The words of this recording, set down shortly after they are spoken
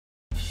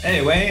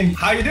Hey Wayne,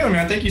 how you doing,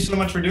 man? Thank you so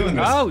much for doing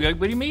this. Oh,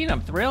 what do you mean?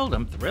 I'm thrilled.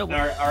 I'm thrilled.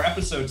 Our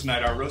episode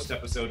tonight, our roast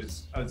episode,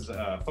 is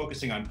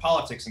focusing on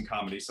politics and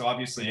comedy. So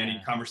obviously,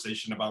 any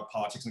conversation about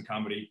politics and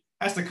comedy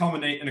has to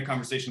culminate in a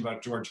conversation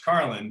about George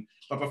Carlin.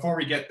 But before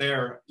we get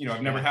there,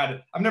 I've never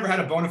had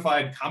a bona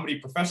fide comedy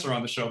professor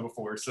on the show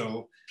before.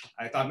 So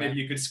I thought maybe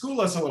you could school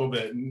us a little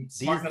bit and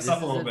smarten us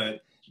up a little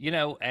bit.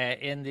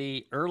 In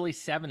the early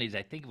 70s,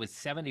 I think it was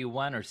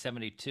 71 or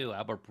 72,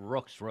 Albert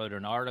Brooks wrote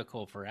an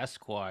article for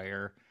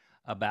Esquire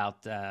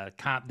about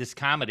this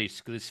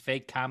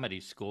fake comedy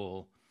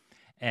school,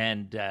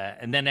 and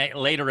then I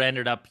later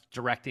ended up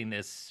directing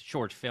this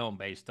short film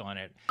based on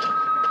it.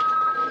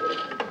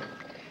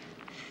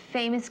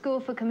 Famous school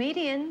for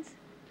comedians.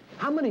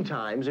 How many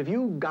times have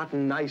you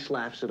gotten nice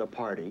laughs at a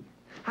party,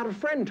 had a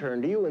friend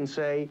turn to you and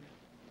say,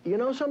 you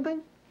know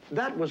something?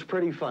 That was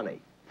pretty funny.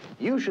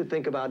 You should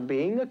think about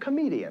being a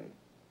comedian.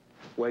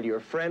 Well, your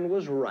friend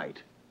was right.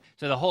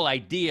 So the whole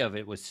idea of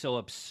it was so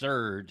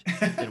absurd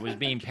that it was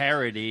being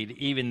parodied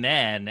even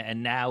then,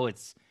 and now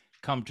it's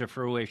come to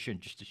fruition,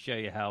 just to show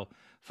you how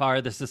far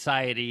the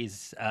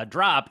society's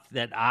dropped,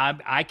 that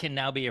I can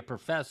now be a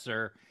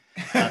professor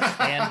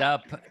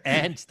of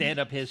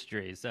stand-up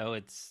history. So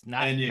it's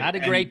not a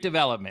great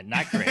development,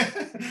 not great.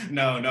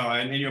 No,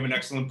 and you have an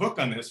excellent book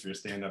on the history of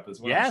stand-up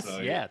as well. Yes,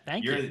 so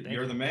thank you.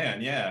 You're the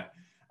man, yeah.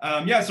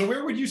 So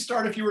where would you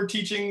start if you were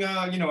teaching,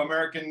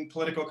 American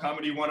political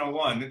comedy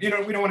 101? We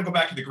don't want to go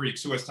back to the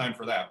Greeks. Who has time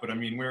for that? But I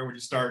mean, where would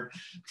you start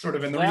sort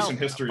of in the recent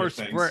history of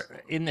things?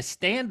 In the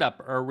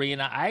stand-up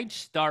arena, I'd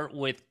start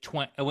with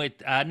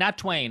not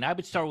Twain. I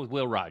would start with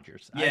Will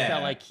Rogers. Yeah. I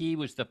felt like he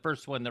was the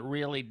first one that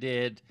really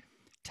did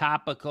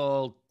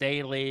topical,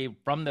 daily,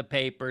 from the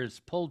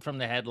papers, pulled from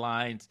the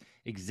headlines,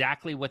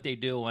 exactly what they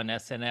do on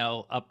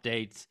SNL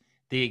updates,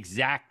 the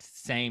exact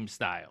same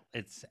style.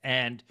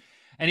 And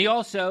he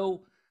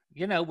also,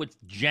 would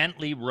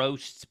gently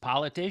roasts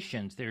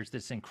politicians. There's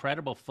this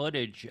incredible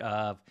footage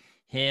of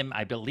him,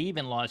 I believe,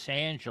 in Los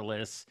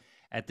Angeles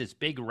at this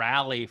big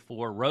rally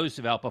for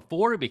Roosevelt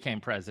before he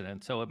became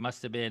president. So it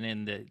must have been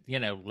in the,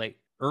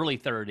 early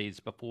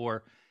 30s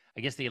before,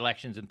 I guess, the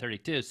elections in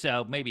 32.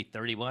 So maybe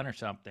 31 or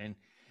something.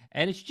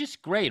 And it's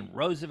just great.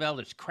 Roosevelt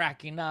is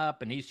cracking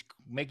up, and he's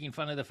making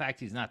fun of the fact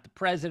he's not the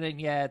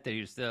president yet, that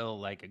he's still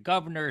like a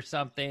governor or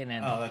something.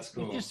 And oh, that's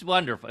cool. Just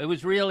wonderful. It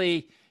was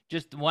really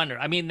just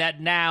wonderful. I mean,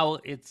 that now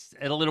it's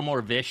a little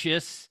more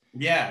vicious.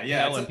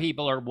 Yeah. When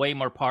people are way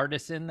more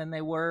partisan than they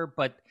were,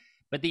 but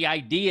the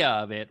idea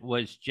of it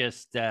was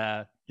just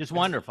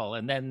wonderful.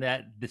 And then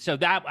that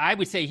I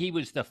would say he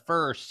was the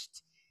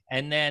first,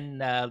 and then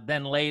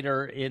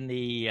later in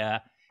the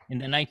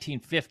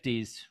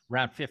 1950s,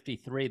 around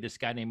 53, this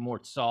guy named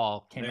Mort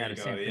Saul came out of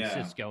San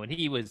Francisco, and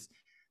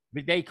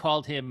they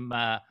called him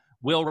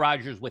Will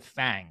Rogers with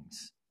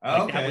fangs.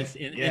 Oh, okay. That was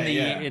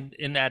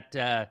in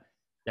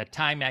that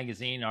Time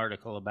magazine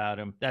article about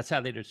him. That's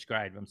how they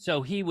described him.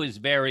 So he was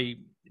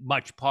very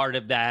much part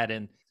of that,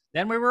 and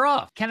then we were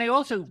off. Can I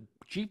also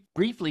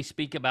briefly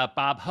speak about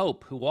Bob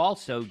Hope, who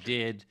also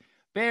did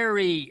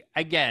very,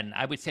 again,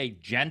 I would say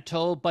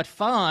gentle but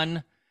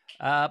fun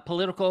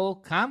political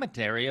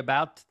commentary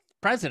about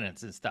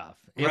presidents and stuff.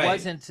 It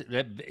wasn't,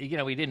 he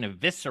didn't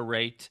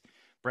eviscerate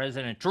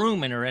President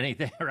Truman or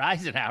anything, or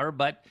Eisenhower,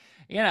 but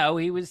so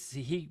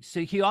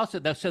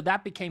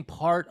that became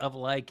part of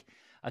like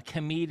a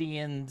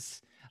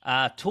comedian's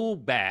tool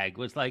bag,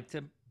 was like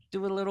to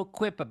do a little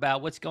quip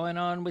about what's going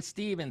on with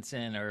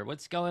Stevenson, or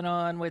what's going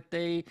on with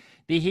the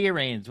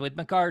hearings with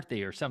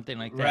McCarthy or something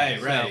like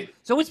that. Right.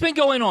 So it's been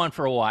going on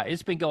for a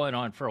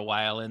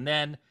while. And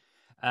then,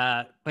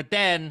 but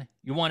then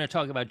you want to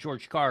talk about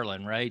George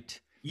Carlin, right?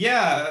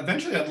 Yeah,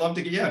 eventually I'd love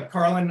to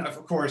Carlin,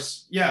 of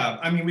course. Yeah,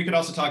 I mean, we could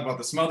also talk about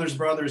the Smothers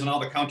Brothers and all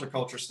the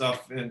counterculture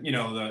stuff, and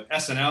the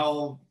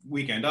SNL,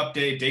 Weekend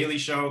Update, Daily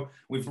Show.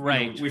 We've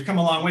come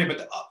a long way,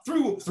 but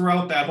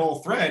throughout that whole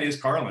thread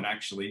is Carlin,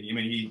 actually. I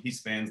mean, he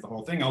spans the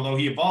whole thing, although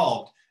he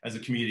evolved as a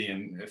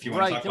comedian, if you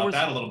want to talk about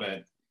that a little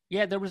bit.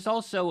 Yeah, there was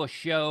also a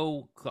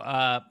show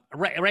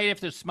right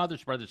after the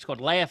Smothers Brothers called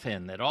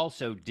Laugh-In that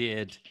also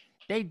did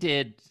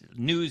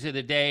news of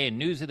the day and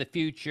news of the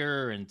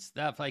future and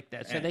stuff like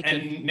that. So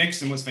and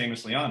Nixon was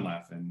famously on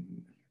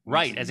Laugh-In.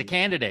 Right, as a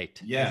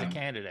candidate. Yeah. As a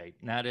candidate,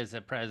 not as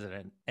a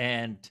president.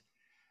 And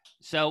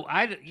so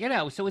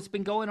so it's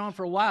been going on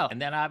for a while.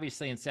 And then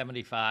obviously in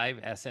 75,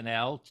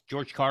 SNL,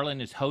 George Carlin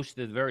is host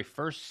of the very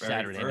first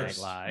Saturday Night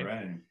Live.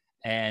 Right.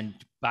 And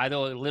by the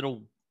way, a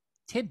little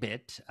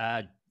tidbit,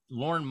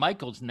 Lorne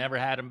Michaels never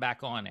had him back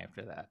on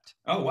after that.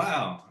 Oh,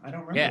 wow. I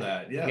don't remember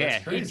that. Yeah,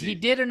 that's crazy. He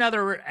did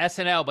another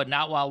SNL, but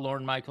not while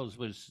Lorne Michaels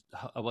was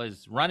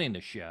running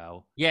the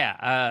show.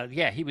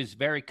 He was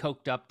very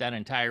coked up that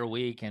entire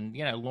week. And,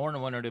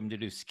 Lorne wanted him to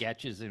do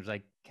sketches. He was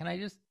like, can I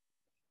just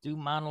do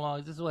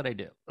monologues? This is what I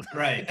do.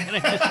 Right. Can I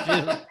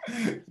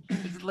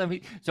just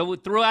do, So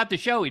throughout the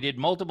show, he did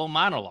multiple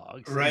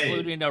monologues,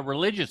 including a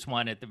religious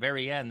one at the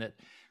very end that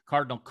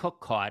Cardinal Cook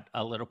caught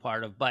a little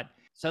part of. But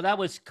so that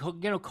was,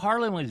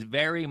 Carlin was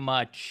very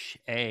much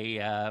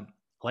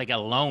like a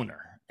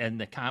loner. in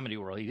the comedy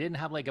world. He didn't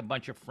have like a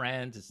bunch of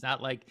friends. It's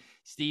not like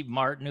Steve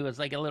Martin, who was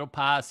like a little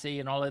posse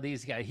and all of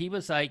these guys. He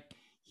was like,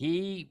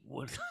 he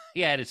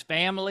had his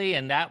family,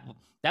 and that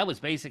was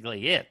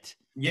basically it.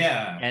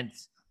 Yeah.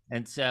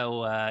 And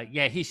so,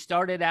 he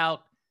started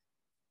out,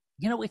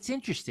 it's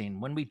interesting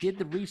when we did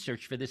the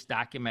research for this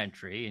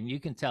documentary, and you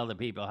can tell the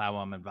people how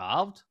I'm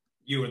involved.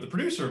 You were the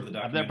producer of the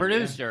documentary. I'm the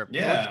producer.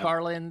 Yeah. George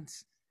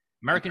Carlin's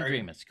American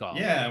Dream, it's called.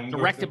 Yeah.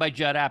 Directed by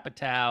Judd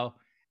Apatow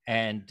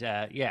and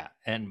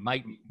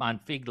Mike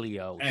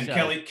Monfiglio. And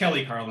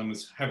Kelly Carlin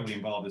was heavily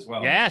involved as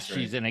well. Yeah,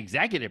 she's an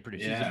executive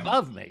producer. She's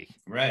above me.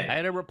 Right. I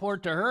had to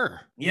report to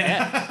her.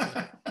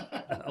 Yeah.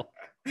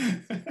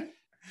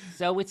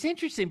 So it's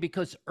interesting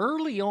because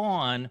early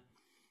on,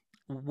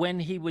 when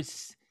he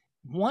was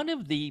one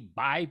of the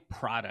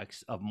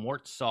byproducts of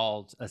Mort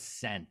Sahl's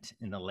ascent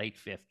in the late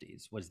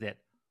 50s was that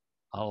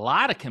a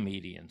lot of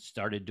comedians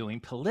started doing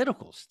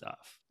political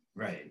stuff.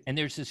 Right. And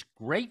there's this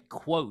great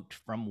quote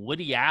from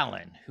Woody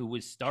Allen, who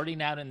was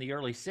starting out in the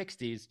early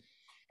 60s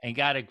and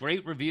got a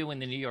great review in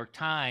the New York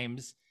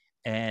Times.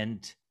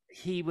 And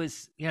he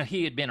was,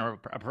 he had been a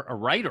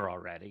writer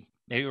already.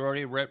 They were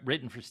already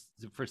written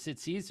for Sid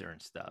Caesar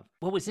and stuff.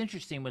 What was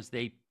interesting was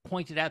they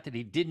pointed out that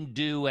he didn't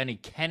do any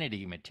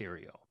Kennedy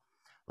material.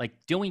 Like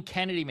doing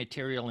Kennedy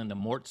material in the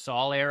Mort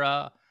Sahl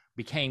era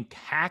became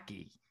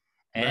hacky.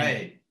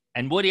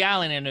 And Woody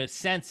Allen, in a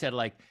sense, said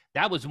like,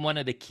 that was one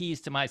of the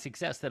keys to my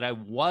success, that I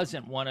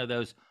wasn't one of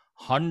those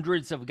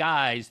hundreds of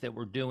guys that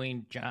were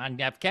doing John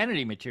F.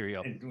 Kennedy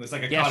material. It was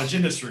like a cottage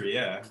industry,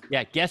 yeah.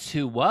 Yeah, guess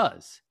who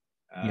was?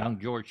 Young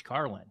George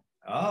Carlin.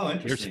 Oh,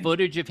 interesting. There's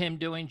footage of him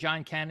doing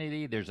John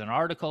Kennedy. There's an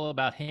article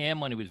about him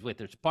when he was with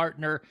his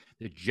partner.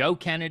 That Joe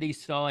Kennedy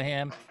saw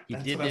him. He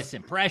did this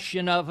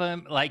impression of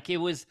him. Like it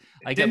was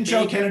like Didn't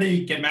Joe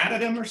Kennedy get mad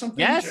at him or something?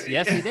 Yes,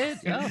 yes, he did.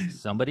 Oh,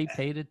 somebody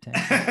paid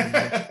attention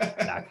to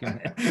the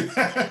document.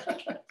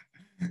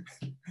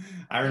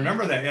 I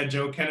remember that. Yeah,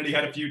 Joe Kennedy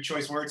had a few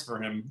choice words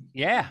for him.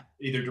 Yeah.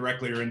 Either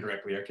directly or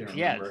indirectly. I can't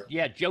remember.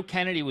 Yeah. Joe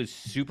Kennedy was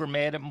super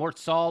mad at Mort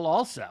Sahl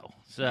also.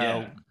 So,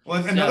 yeah.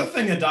 Well, another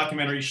thing the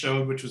documentary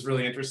showed, which was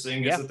really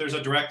interesting, is that there's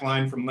a direct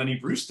line from Lenny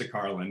Bruce to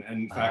Carlin.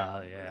 And in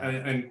fact,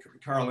 and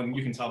Carlin,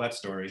 you can tell that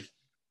story.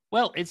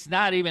 Well, it's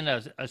not even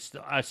a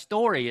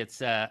story.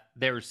 It's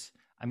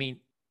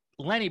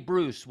Lenny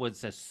Bruce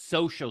was a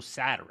social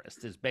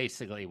satirist, is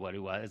basically what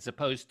he was, as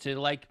opposed to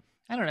like,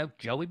 I don't know,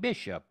 Joey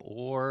Bishop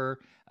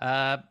or,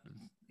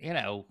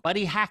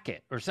 Buddy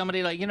Hackett or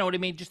somebody like, you know what I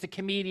mean? Just a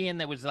comedian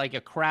that was like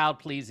a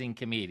crowd-pleasing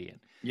comedian.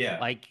 Yeah.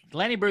 Like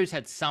Lenny Bruce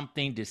had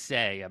something to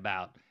say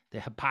about the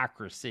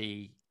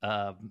hypocrisy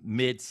of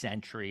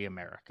mid-century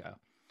America,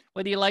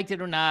 whether you liked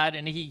it or not.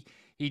 And he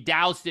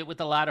doused it with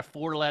a lot of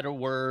four-letter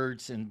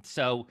words. And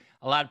so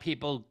a lot of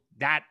people,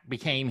 that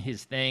became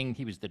his thing.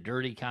 He was the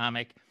dirty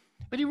comic.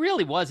 But he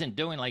really wasn't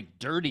doing like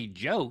dirty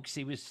jokes.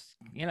 He was,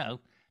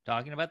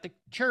 talking about the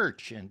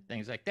church and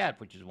things like that,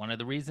 which is one of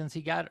the reasons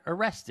he got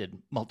arrested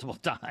multiple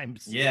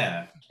times.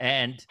 Yeah.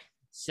 And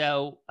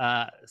so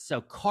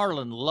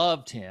Carlin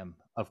loved him,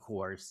 of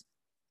course.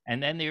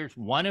 And then there's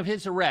one of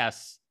his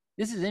arrests.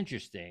 This is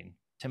interesting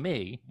to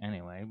me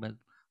anyway, but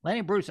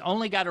Lenny Bruce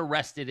only got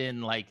arrested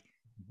in like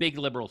big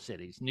liberal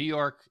cities, New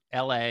York,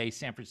 LA,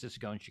 San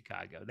Francisco, and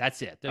Chicago.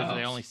 That's it. Those are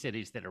the only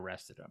cities that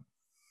arrested him.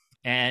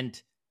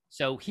 And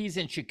so he's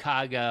in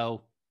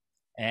Chicago.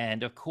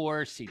 And of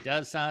course, he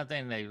does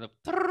something. They look,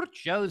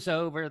 show's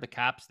over. The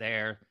cop's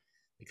there.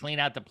 They clean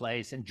out the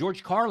place, and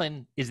George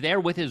Carlin is there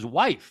with his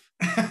wife,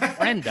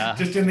 Brenda,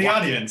 just in the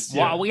audience.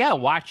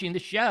 Watching the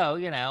show.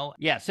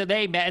 Yeah. So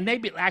they met, and they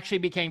actually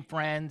became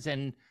friends.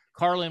 And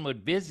Carlin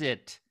would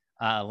visit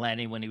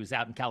Lenny when he was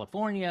out in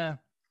California.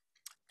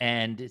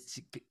 And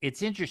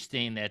it's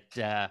interesting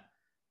that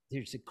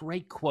there's a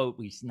great quote,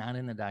 which is not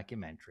in the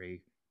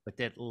documentary, but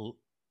that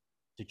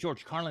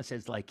George Carlin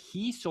says, like,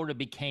 he sort of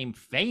became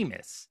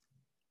famous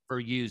for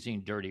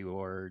using dirty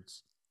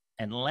words,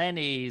 and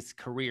Lenny's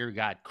career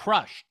got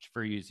crushed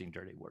for using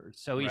dirty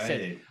words. So he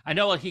said, I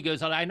know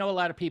a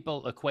lot of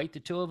people equate the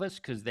two of us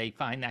because they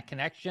find that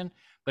connection,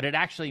 but it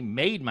actually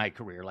made my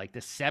career. Like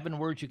the 7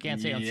 words you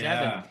can't say on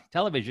 7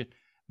 television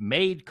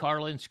made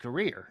Carlin's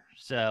career.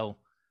 So,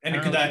 and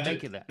that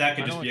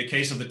could just be a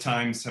case of the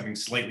times having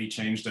slightly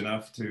changed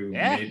enough to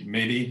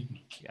maybe.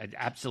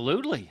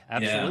 Absolutely.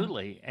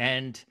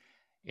 And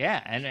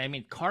and I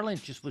mean, Carlin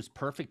just was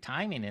perfect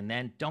timing. And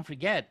then don't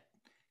forget,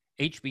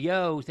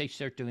 HBO, they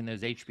start doing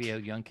those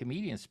HBO Young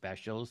Comedian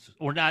specials,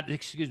 or not,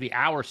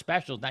 our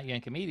specials, not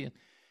Young Comedian,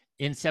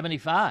 in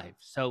 75.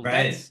 So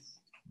that's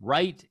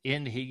right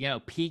in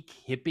peak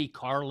hippie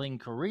Carlin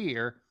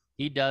career.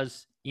 He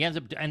ends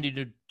up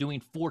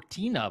doing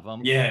 14 of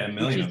them. Yeah, a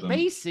million of them.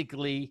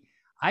 Basically,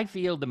 I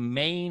feel the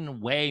main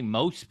way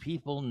most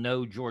people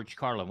know George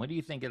Carlin. What do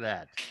you think of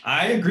that?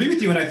 I agree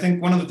with you. And I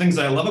think one of the things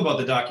I love about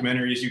the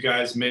documentary is you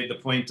guys made the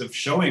point of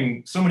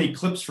showing so many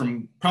clips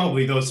from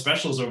probably those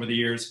specials over the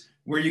years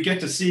where you get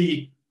to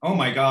see, oh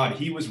my God,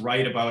 he was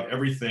right about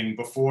everything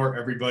before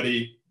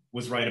everybody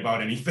was right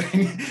about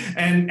anything.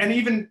 and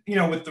even, you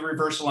know, with the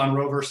reversal on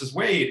Roe versus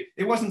Wade,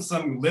 it wasn't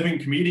some living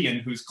comedian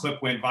whose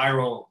clip went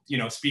viral, you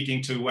know,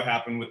 speaking to what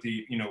happened with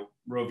the, you know,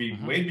 Roe v.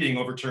 Wade being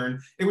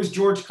overturned. It was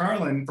George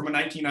Carlin from a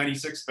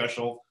 1996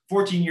 special,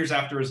 14 years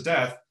after his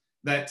death,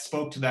 that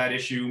spoke to that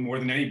issue more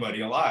than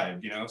anybody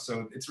alive, you know?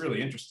 So it's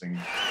really interesting.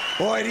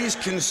 Boy, these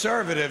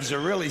conservatives are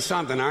really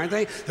something, aren't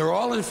they? They're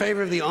all in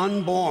favor of the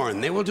unborn.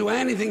 They will do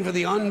anything for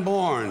the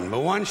unborn.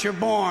 But once you're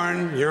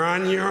born, you're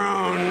on your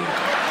own.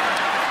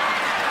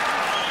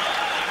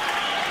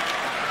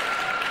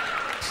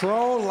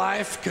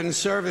 Pro-life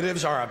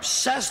conservatives are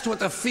obsessed with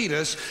the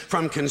fetus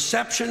from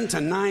conception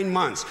to 9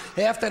 months.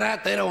 After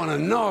that, they don't want to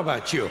know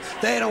about you.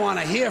 They don't want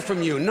to hear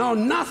from you. No,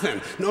 nothing.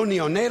 No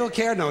neonatal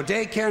care, no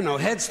daycare, no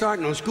Head Start,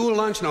 no school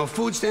lunch, no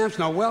food stamps,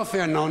 no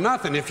welfare, no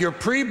nothing. If you're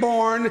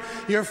pre-born,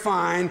 you're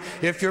fine.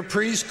 If you're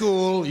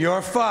preschool,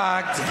 you're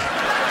fucked. You're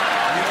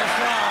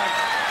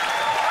fucked.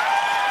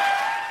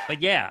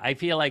 But yeah, I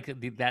feel like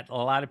that a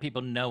lot of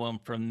people know him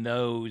from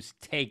those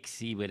takes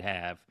he would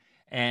have.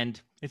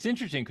 And it's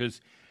interesting because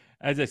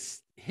as a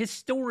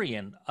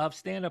historian of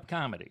stand-up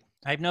comedy,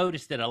 I've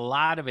noticed that a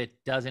lot of it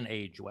doesn't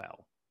age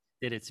well,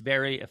 that it's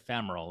very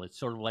ephemeral. It's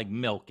sort of like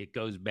milk. It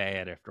goes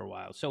bad after a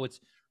while. So it's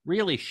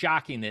really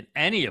shocking that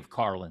any of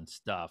Carlin's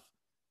stuff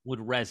would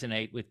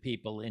resonate with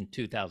people in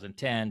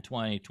 2010,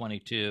 20,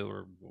 22,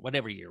 or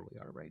whatever year we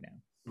are right now.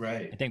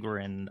 Right. I think we're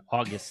in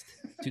August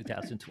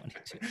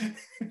 2022.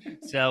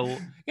 So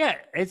yeah,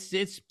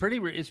 it's pretty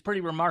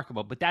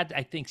remarkable. But that,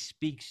 I think,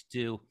 speaks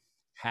to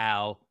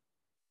how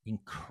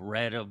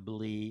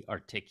incredibly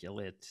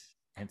articulate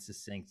and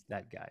succinct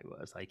that guy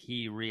was. Like,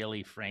 he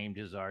really framed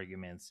his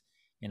arguments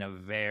in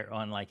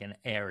on like an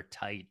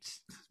airtight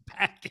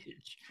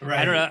package.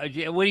 Right. I don't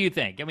know. What do you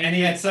think? I mean, and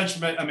he had such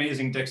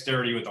amazing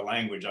dexterity with the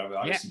language.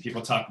 Obviously,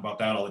 people talk about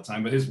that all the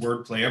time, but his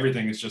wordplay,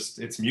 everything is just,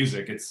 it's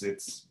music.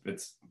 It's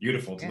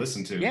beautiful to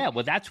listen to. Yeah.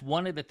 Well, that's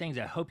one of the things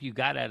I hope you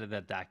got out of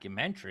that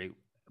documentary.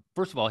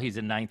 First of all, he's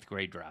a 9th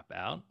grade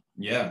dropout.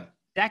 Yeah.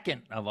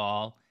 Second of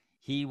all,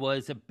 he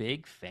was a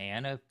big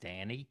fan of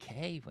Danny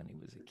Kaye when he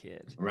was a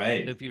kid.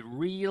 Right. So if you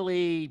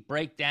really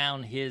break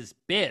down his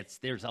bits,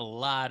 there's a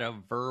lot of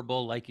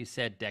verbal, like you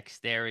said,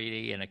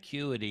 dexterity and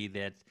acuity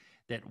that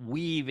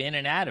weave in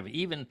and out of it.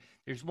 Even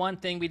there's one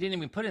thing we didn't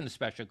even put in the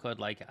special code,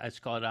 like it's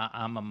called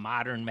I'm a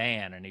Modern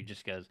Man. And he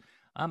just goes,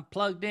 I'm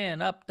plugged in,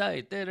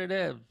 uptight,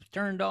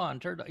 turned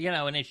on, you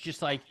know, and it's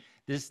just like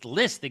this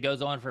list that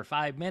goes on for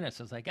 5 minutes.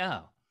 I was like,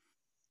 oh,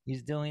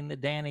 he's doing the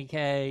Danny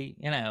Kaye,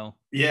 you know,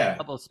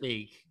 double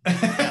speak,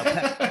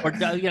 or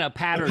you know,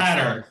 patter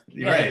songs,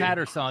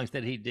 patter songs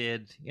that he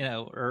did, you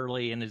know,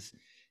 early in his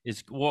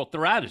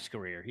throughout his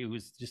career. He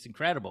was just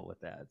incredible with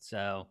that.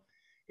 So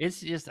it's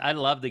just, I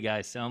love the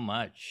guy so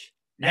much.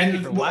 Thank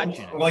you for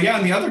watching it. Well, yeah,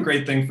 and the other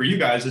great thing for you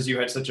guys is you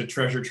had such a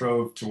treasure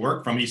trove to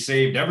work from. He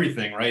saved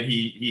everything, right?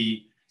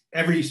 He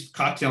every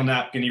cocktail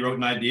napkin he wrote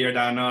an idea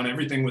down on.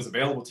 Everything was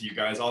available to you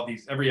guys.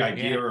 Every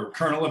idea or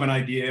kernel of an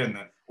idea and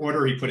the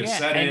order he put his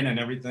set in and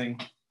everything.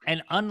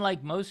 And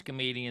unlike most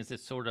comedians,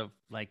 it's sort of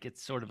a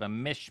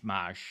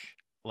mishmash.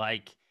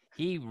 Like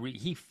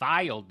he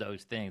filed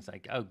those things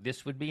like, oh,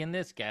 this would be in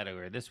this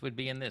category, this would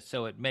be in this.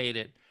 So it made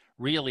it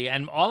really,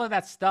 and all of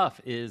that stuff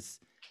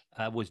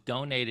was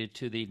donated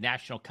to the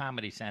National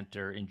Comedy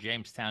Center in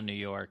Jamestown, New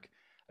York,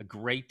 a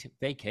great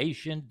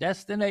vacation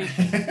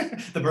destination.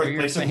 The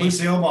birthplace of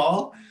Lucille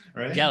Ball,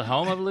 right? Yeah,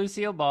 home of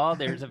Lucille Ball.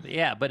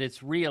 But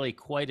it's really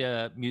quite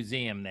a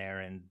museum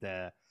there, and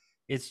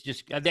it's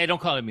just, they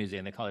don't call it a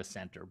museum, they call it a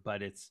center,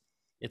 but it's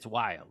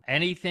wild.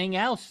 Anything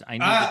else I need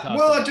to talk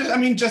about?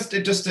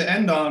 Just to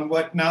end on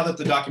now that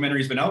the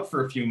documentary's been out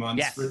for a few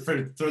months,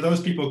 for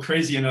those people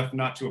crazy enough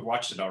not to have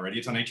watched it already,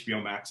 it's on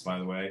HBO Max, by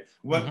the way.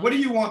 What do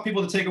you want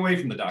people to take away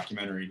from the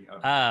documentary?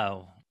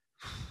 Oh,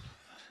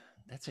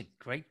 that's a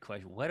great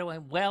question.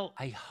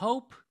 I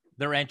hope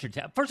they're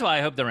entertained. First of all,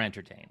 I hope they're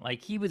entertained.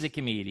 Like, he was a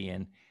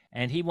comedian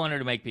and he wanted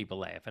to make people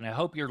laugh. And I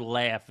hope you're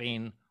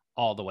laughing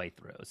all the way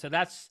through. So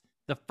that's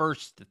the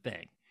first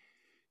thing.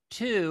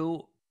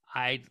 2,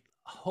 I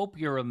hope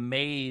you're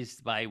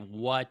amazed by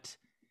what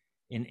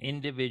an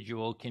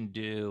individual can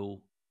do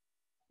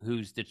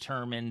who's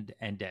determined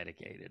and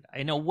dedicated.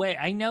 In a way,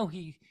 I know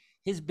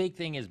his big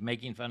thing is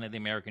making fun of the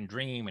American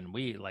dream, and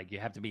you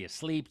have to be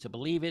asleep to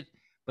believe it.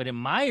 But in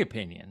my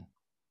opinion,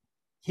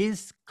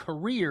 his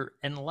career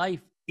and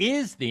life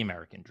is the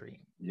American dream.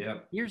 Yeah.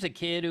 Here's a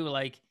kid who,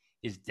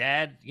 his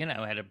dad,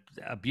 had an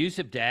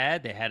abusive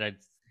dad. They had to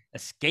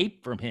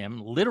escape from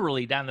him,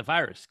 literally down the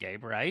fire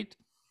escape, right?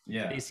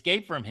 Yeah. They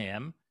escape from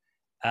him.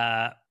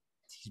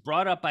 He's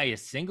brought up by a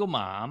single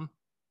mom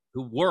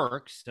who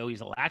works, so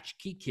he's a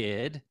latchkey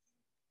kid,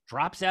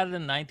 drops out of the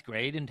 9th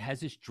grade and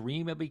has this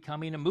dream of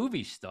becoming a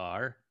movie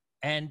star,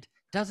 and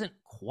doesn't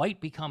quite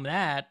become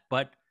that,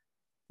 but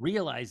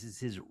realizes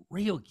his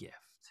real gift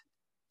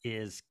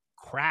is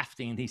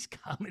crafting these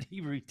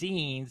comedy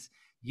routines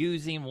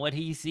using what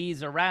he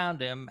sees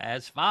around him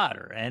as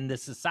fodder and the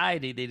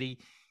society that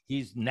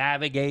he's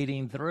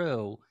navigating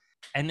through.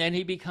 And then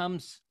he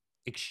becomes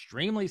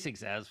extremely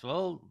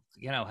successful,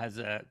 has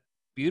a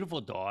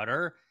beautiful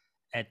daughter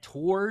and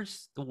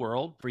tours the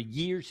world for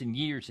years and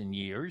years and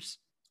years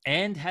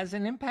and has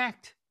an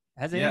impact.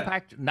 Has an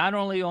impact not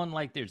only on,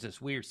 like, there's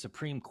this weird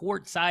Supreme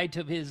Court side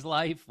to his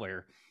life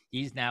where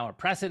he's now a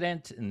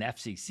precedent in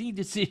FCC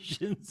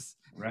decisions.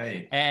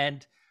 Right.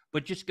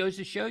 But just goes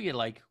to show you,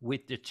 like,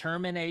 with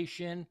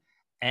determination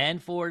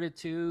and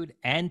fortitude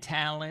and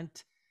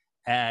talent,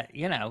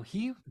 you know,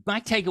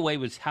 my takeaway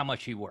was how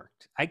much he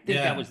worked. I think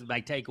that was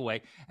my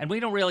takeaway. And we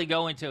don't really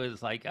go into it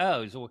as like,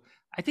 oh, so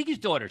I think his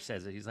daughter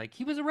says it. He's like,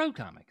 he was a road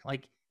comic.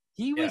 Like,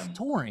 he was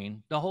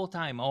touring the whole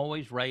time,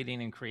 always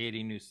writing and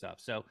creating new stuff.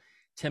 So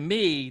to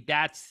me,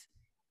 that's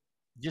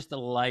just the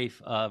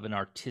life of an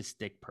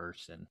artistic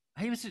person.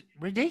 It was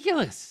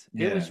ridiculous.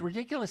 Yeah. It was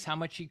ridiculous how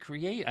much he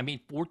created. I mean,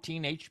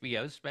 14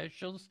 HBO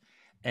specials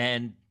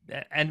and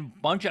a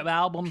bunch of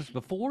albums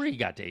before he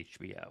got to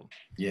HBO.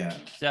 Yeah.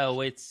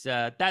 So it's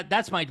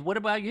that's my. What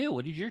about you?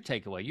 What is your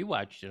takeaway? You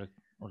watched it.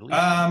 Well,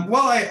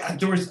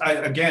 I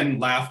again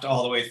laughed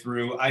all the way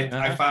through.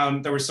 I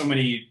found there were so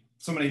many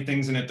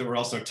things in it that were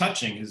also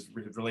touching. His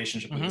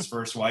relationship with his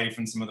first wife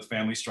and some of the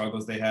family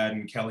struggles they had,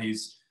 and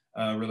Kelly's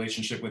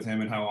relationship with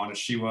him and how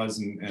honest she was,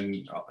 and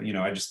you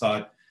know, I just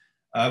thought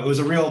it was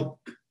a real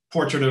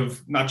portrait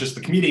of not just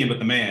the comedian but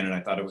the man, and I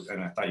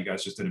thought you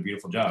guys just did a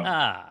beautiful job.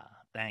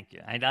 Thank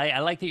you. I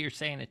like that you're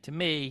saying it to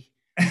me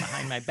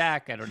behind my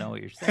back. I don't know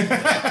what you're saying.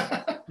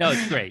 No,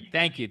 it's great.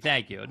 Thank you.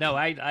 No,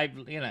 I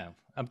you know,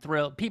 I'm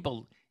thrilled.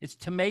 People, it's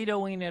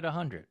tomatoing at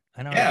 100.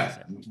 I don't know.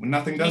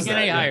 Nothing does that. You can't get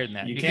any higher than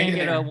that. You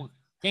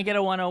can't get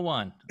a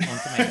 101 on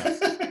tomatoes.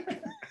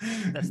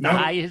 That's the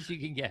highest you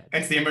can get.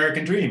 It's the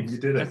American dream. You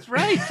did it. That's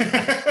right.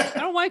 I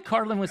don't know why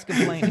Carlin was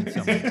complaining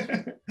so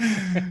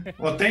much.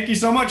 Well, thank you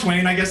so much,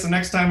 Wayne. I guess the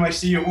next time I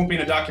see you, it won't be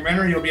in a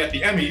documentary. You'll be at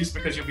the Emmys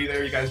because you'll be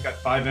there. You guys got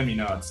 5 Emmy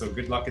nods. So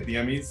good luck at the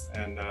Emmys,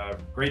 and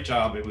great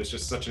job. It was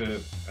just such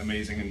an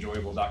amazing,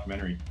 enjoyable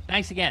documentary.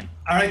 Thanks again.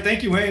 All right.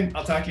 Thank you, Wayne.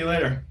 I'll talk to you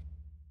later.